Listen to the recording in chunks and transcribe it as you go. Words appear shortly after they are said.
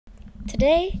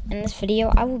Today, in this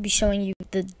video, I will be showing you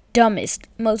the dumbest,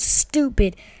 most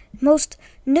stupid, most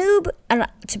noob, and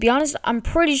to be honest, I'm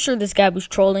pretty sure this guy was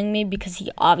trolling me because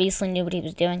he obviously knew what he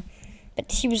was doing,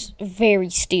 but he was very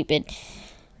stupid.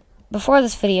 Before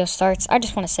this video starts, I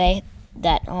just want to say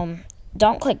that,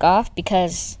 don't click off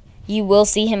because you will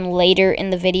see him later in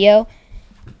the video,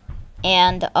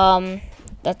 and,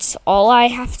 that's all I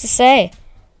have to say.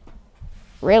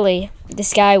 Really,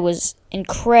 this guy was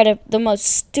incredible, the most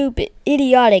stupid,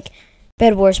 idiotic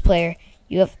Bedwars player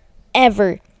you have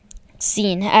ever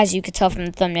seen, as you could tell from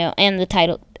the thumbnail and the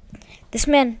title. This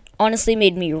man honestly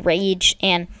made me rage,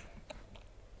 and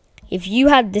if you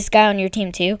had this guy on your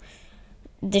team too,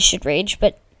 this should rage,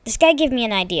 but this guy gave me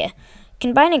an idea.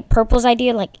 Combining Purple's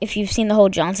idea, like if you've seen the whole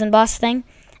Johnson boss thing,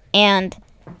 and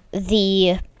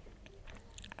the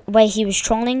way he was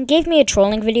trolling, gave me a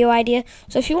trolling video idea.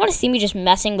 So if you want to see me just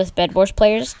messing with Bedwars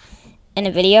players in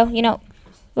a video,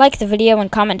 like the video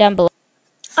and comment down below.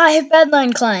 I have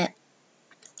Bedline client.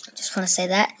 Just want to say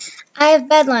that. I have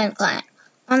Bedline client.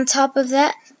 On top of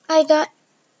that, I got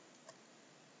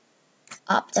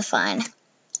Optifine.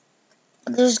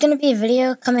 There's going to be a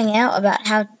video coming out about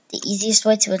how the easiest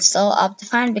way to install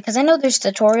Optifine, because I know there's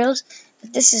tutorials,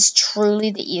 but this is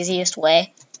truly the easiest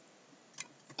way.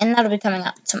 And that'll be coming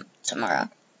out tomorrow.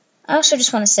 I also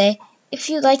just want to say, if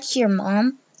you like your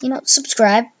mom,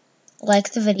 subscribe,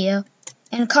 like the video,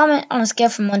 and comment on a scale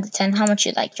from 1 to 10 how much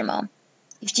you like your mom.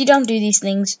 If you don't do these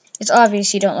things, it's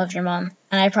obvious you don't love your mom,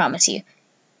 and I promise you,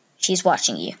 she's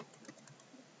watching you.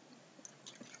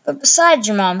 But besides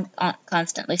your mom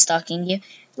constantly stalking you,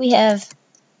 we have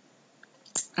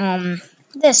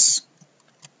this,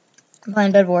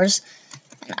 playing Bedwars,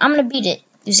 and I'm gonna beat it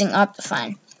using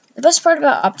Optifine. The best part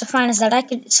about Optifine is that I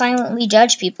could silently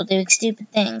judge people doing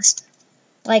stupid things,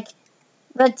 like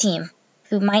Red Team,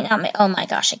 who might not make. Oh my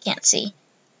gosh, I can't see.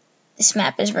 This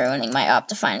map is ruining my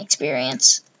Optifine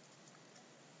experience.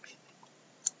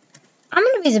 I'm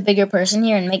gonna be the bigger person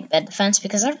here and make bed defense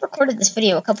because I've recorded this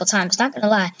video a couple times, not gonna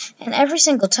lie, and every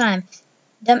single time,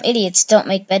 dumb idiots don't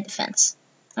make bed defense.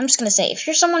 I'm just gonna say, if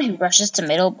you're someone who rushes to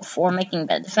middle before making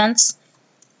bed defense,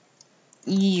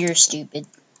 you're stupid.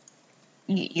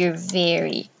 You're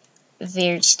very,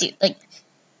 very stupid. Like,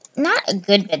 not a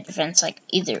good bed defense, like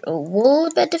either a wool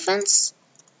bed defense,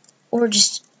 or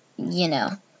just,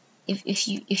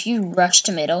 if you rush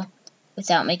to middle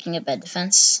without making a bed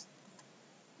defense,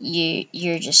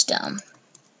 you're just dumb.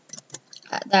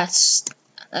 That's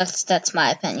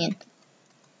my opinion.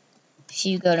 If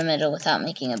you go to middle without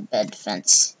making a bed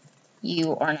defense,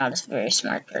 you are not a very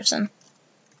smart person.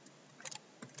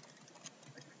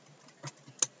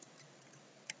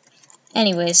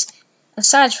 Anyways,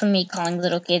 aside from me calling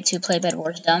little kids who play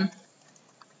Bedwars dumb,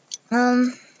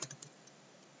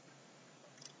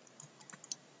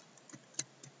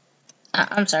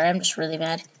 I'm sorry, I'm just really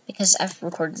mad because I've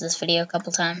recorded this video a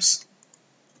couple times.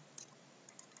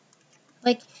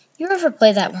 Like, you ever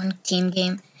play that one team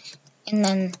game, and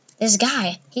then this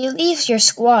guy, he leaves your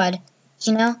squad,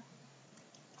 and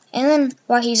then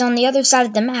while he's on the other side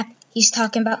of the map, he's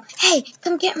talking about, hey,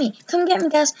 come get me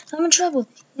guys, I'm in trouble,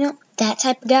 that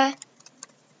type of guy.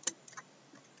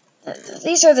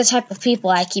 These are the type of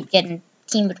people I keep getting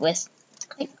teamed with.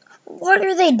 Like, what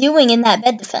are they doing in that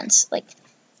bed defense? Like,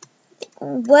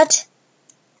 what?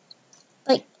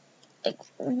 Like,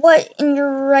 what in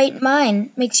your right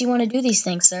mind makes you want to do these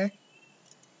things, sir?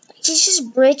 Like, he's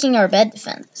just breaking our bed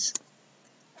defense.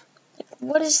 Like,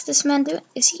 what is this man doing?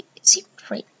 Is he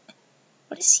great?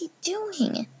 What is he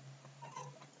doing?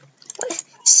 What?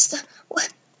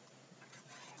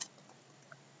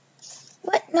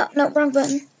 What? No, wrong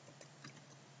button.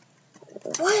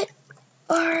 What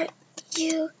are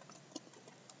you?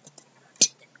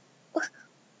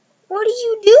 What are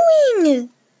you doing?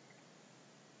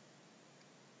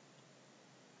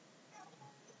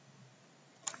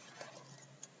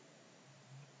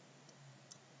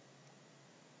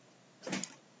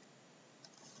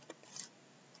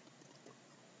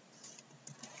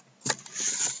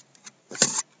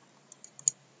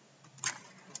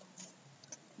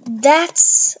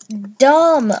 That's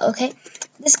dumb, okay?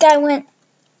 This guy went,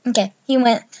 I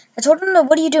told him, no,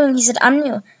 what are you doing? He said, I'm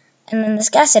new. And then this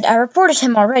guy said, I reported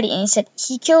him already. And he said,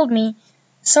 he killed me.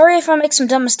 Sorry if I make some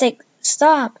dumb mistake.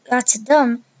 Stop. That's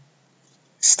dumb.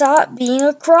 Stop being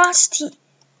a cross team.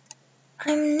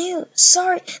 I'm new.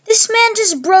 Sorry. This man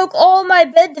just broke all my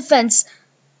bed defense.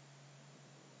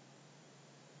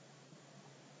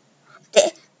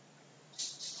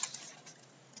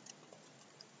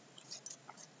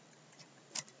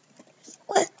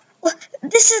 What?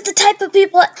 This is the type of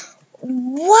people.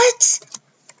 What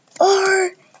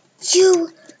are you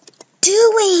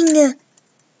doing?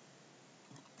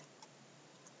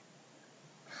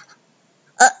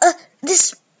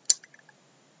 This...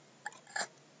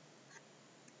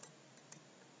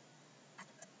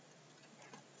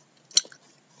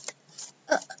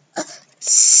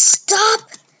 Stop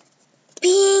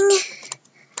being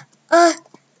a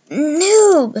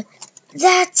noob.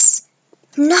 That's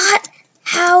not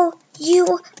how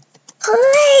you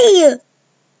play.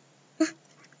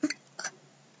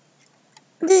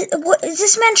 What, is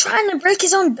this man trying to break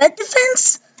his own bed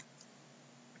defense?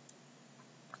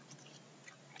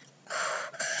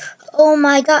 Oh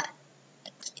my god.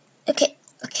 Okay,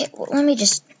 well, let me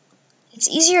just... It's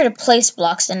easier to place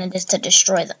blocks than it is to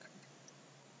destroy them.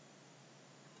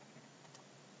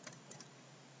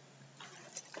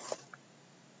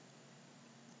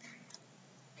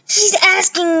 He's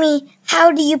asking me,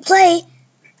 how do you play?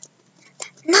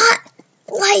 Not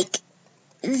like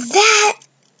that.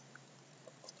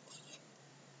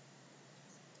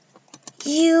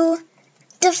 You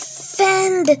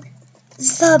defend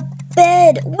the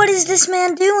bed. What is this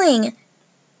man doing?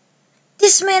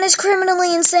 This man is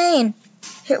criminally insane.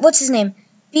 Here, what's his name?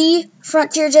 B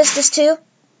Frontier Justice 2?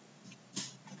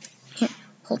 Here,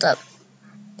 hold up.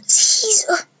 He's...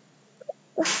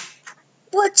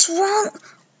 what's wrong?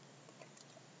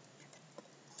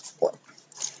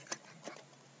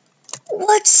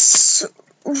 What's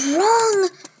wrong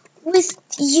with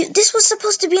you? This was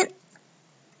supposed to be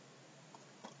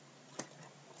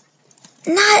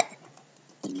not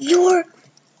your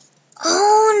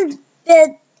own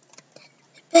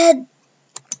bed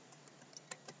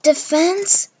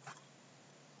defense.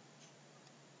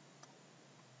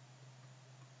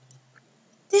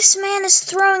 This man is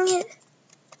throwing it.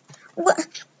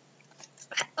 What?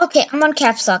 Okay, I'm on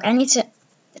caps lock. I need to...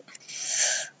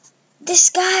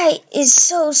 This guy is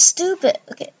so stupid.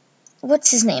 Okay, what's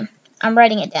his name? I'm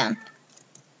writing it down.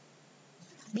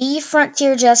 B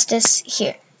Frontier Justice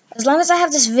here. As long as I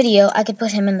have this video, I could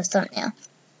put him in the thumbnail.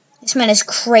 This man is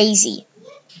crazy.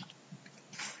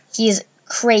 He is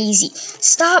crazy.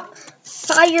 Stop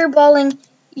fireballing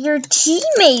your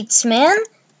teammates, man.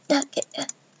 Okay.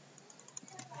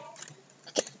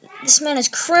 This man is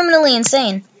criminally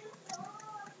insane.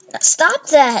 Now, stop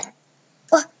that.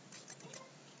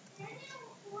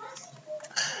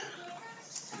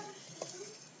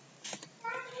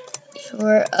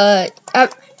 You're a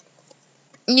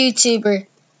YouTuber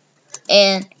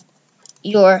and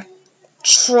you're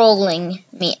trolling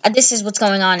me. This is what's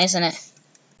going on, isn't it?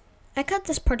 I cut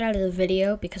this part out of the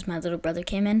video because my little brother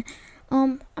came in.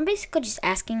 I'm basically just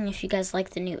asking if you guys like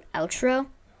the new outro.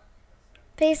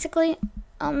 Basically,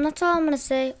 that's all I'm gonna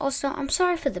say. Also, I'm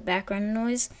sorry for the background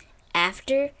noise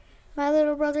after my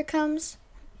little brother comes.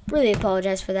 Really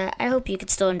apologize for that. I hope you could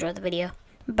still enjoy the video.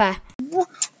 Bye.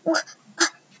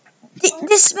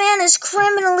 This man is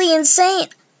criminally insane.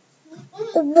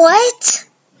 What?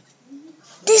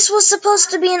 This was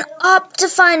supposed to be an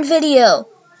Optifine video.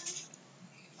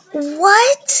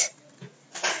 What?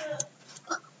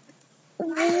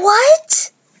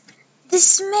 What?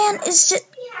 This man is just...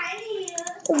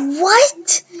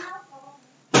 What?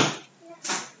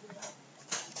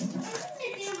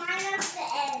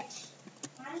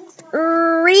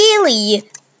 Really?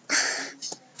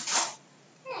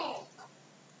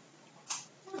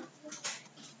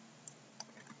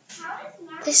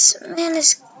 This man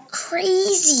is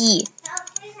crazy.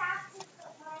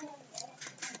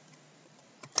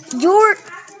 You're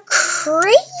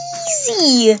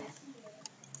crazy.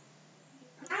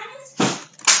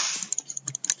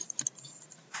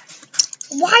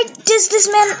 Why does this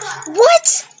man...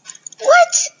 What?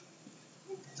 What?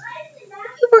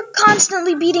 You were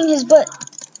constantly beating his butt.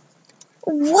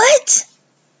 What?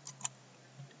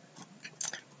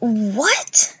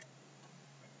 What?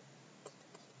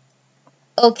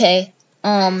 Okay,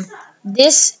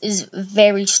 this is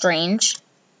very strange.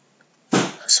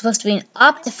 It's supposed to be an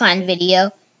Optifine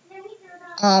video.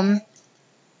 I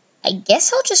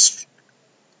guess I'll just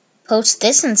post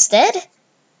this instead.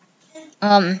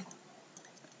 Wow.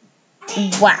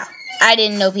 I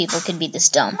didn't know people could be this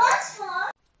dumb.